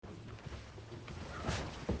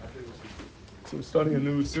So we're starting a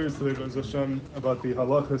new series today, Be'ez Hashem, about the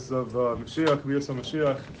halachas of Mashiach, Biat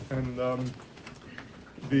Mashiach, and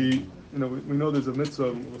we know there's a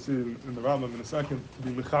mitzvah. We'll see in the Rambam in a second. To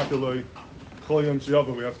be mechakeloi chol yom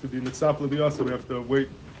sheyavo. We have to be mitzap l'biyasa. We have to wait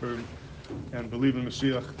for and believe in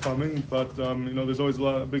Mashiach coming. But there's always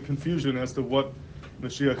a big confusion as to what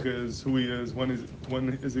Mashiach is, who he is, when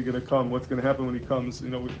is he going to come, what's going to happen when he comes.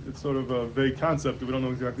 It's sort of a vague concept. We don't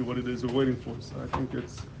know exactly what it is we're waiting for. So I think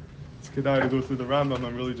it's kedai to go through the Rambam.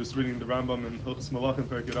 I'm really just reading the Rambam in Hilchos Malachim,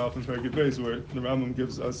 Perek Aleph and Perek Beis, where the Rambam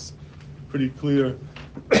gives us pretty clear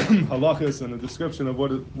halachas and a description of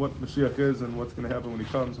what Mashiach is and what's going to happen when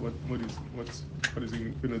he comes, what is he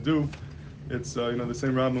going to do. It's the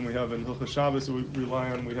same Rambam we have in Hilchos Shabbos we rely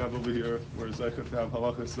on. We have over here where Zeichet to have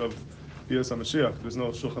halachas of Biat Mashiach. There's no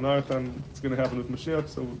Shulchan Aruch on it's going to happen with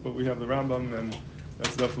Mashiach, but we have the Rambam, and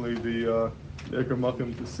that's definitely the Iker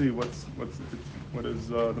Makim to see what is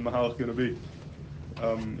the Mahalach going to be.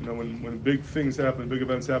 When big things happen, big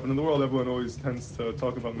events happen in the world, everyone always tends to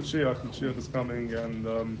talk about Mashiach. Mashiach is coming, and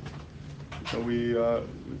we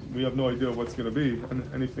have no idea what's going to be. And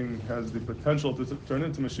anything has the potential to turn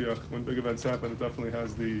into Mashiach. When big events happen, it definitely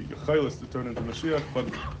has the yechilas to turn into Mashiach. But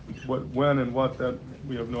when and what, that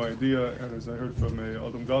we have no idea. And as I heard from a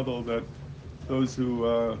Adam Gadol, that those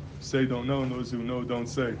who say don't know, and those who know don't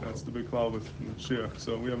say. That's the big cloud with Mashiach.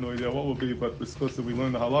 So we have no idea what will be, but we're supposed to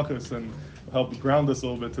learn the halachas and help ground us a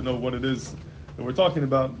little bit to know what it is that we're talking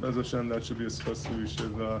about. As Hashem, that should be a supposed to we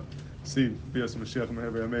should see Biat Mashiach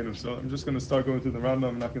Mehever Yameinu. So I'm just going to start going through the Rambam.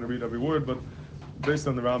 I'm not going to read every word, but based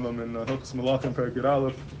on the Rambam in Hilchos Malachim, Perek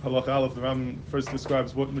Aleph, Halach Aleph, the Rambam first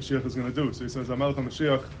describes what Mashiach is going to do. So he says, Amelech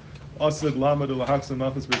HaMashiach, Asid Lamed L'Hachzeh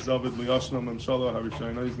Malchus Beis David L'Yashlam Memshala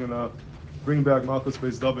HaRishayna. He's going to bring back Malchus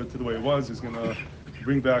Beis David to the way it was. He's going to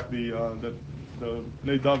bring back the David,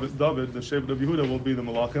 the Shevet of Yehuda will be the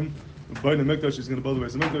Malachim. By the Mikdash, he's going to build the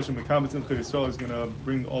Beis Mikdash, and Mekamet Simchei Yisrael is going to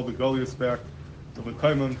bring all the Goliaths back to the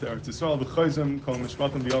Kaimim, to Eretz Yisrael, the Chayzim, Kol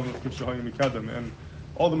Mishpatim B'Yavim K'Shahayim Mikadem, and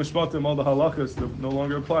all the Mishpatim, all the halachas that no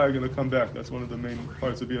longer apply are going to come back. That's one of the main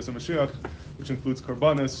parts of Biat Mashiach, which includes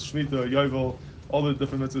Karbanis, Shemitah, Yovel, all the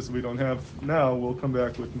different mitzvahs we don't have now will come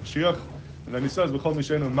back with Mashiach. And then he says, anyone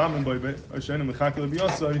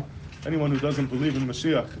who doesn't believe in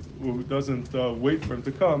Mashiach, who doesn't wait for him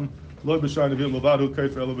to come, he's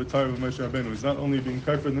not only being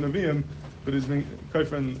kafir in the Nevi'im, but he's being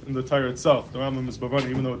kafir in the Torah itself. The Rambam is Bavani,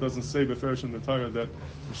 even though it doesn't say beferish in the Torah that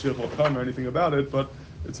Mashiach will come or anything about it, but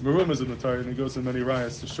it's marumas in the Torah, and he goes in many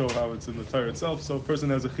rayas to show how it's in the Torah itself. So a person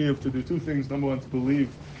has a chiyuv to do two things. Number one, to believe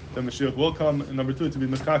that Mashiach will come, and number two, to be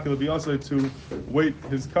mechakel b'yaseh, to wait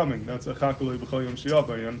his coming. That's a chakel b'chol yom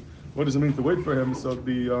sheyavai. And what does it mean to wait for him? So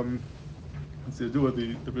the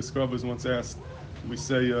Brisker was once asked, we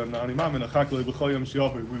say na'ani mamin chakel b'chol yom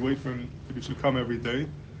sheyavai. We wait for him that he should come every day.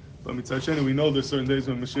 But mitzvah sheni, we know there's certain days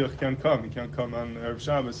when Mashiach can't come. He can't come on Erev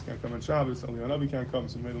Shabbos, can't come on Shabbos, Aliyah Navi can't come,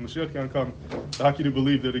 so maybe Mashiach can't come. So how can you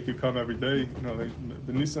believe that he could come every day?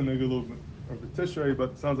 The Nisan Negelu or the Tishrei,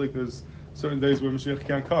 but it sounds like there's certain days where Mashiach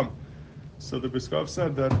can't come. So the Brisker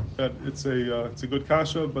said that it's a good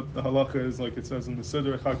kasha, but the halacha is like it says in the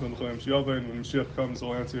Siddur, Chakel B'chol Yom Sheyavai, and when Mashiach comes,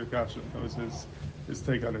 he'll answer your kasha. That was his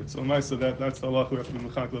take on it. So nice that's the halacha. We have to be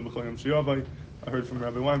Chakel B'chol Yom Sheyavai. I heard from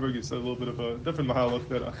Rabbi Weinberg, he said a little bit of a different mahalach,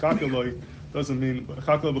 that achakeloi doesn't mean,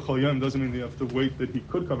 achakel b'chol yom doesn't mean you have to wait that he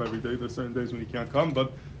could come every day. There's certain days when he can't come,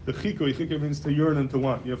 but the chikui means to yearn and to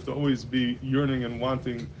want. You have to always be yearning and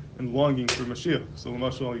wanting and longing for Mashiach. So the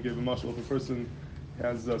mashal, he gave a mashal, if a person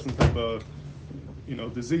has some type of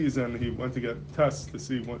disease and he went to get tests to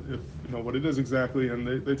see what it is exactly, and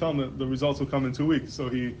they tell him that the results will come in 2 weeks. So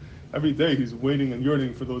every day he's waiting and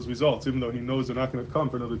yearning for those results, even though he knows they're not going to come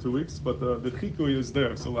for another 2 weeks. But the chikui is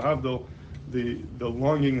there. So lahavdil, the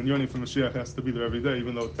longing and yearning for Mashiach has to be there every day,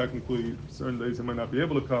 even though technically certain days he might not be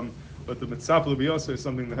able to come. But the mitzvah l'biyaseh is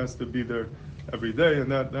something that has to be there every day, and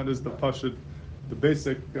that is the pashut. The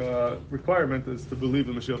basic requirement is to believe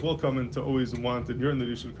that Mashiach will come and to always want and yearn that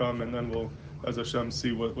he should come, and then we'll, as Hashem,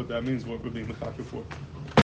 see what that means, what we're being mechakeh for.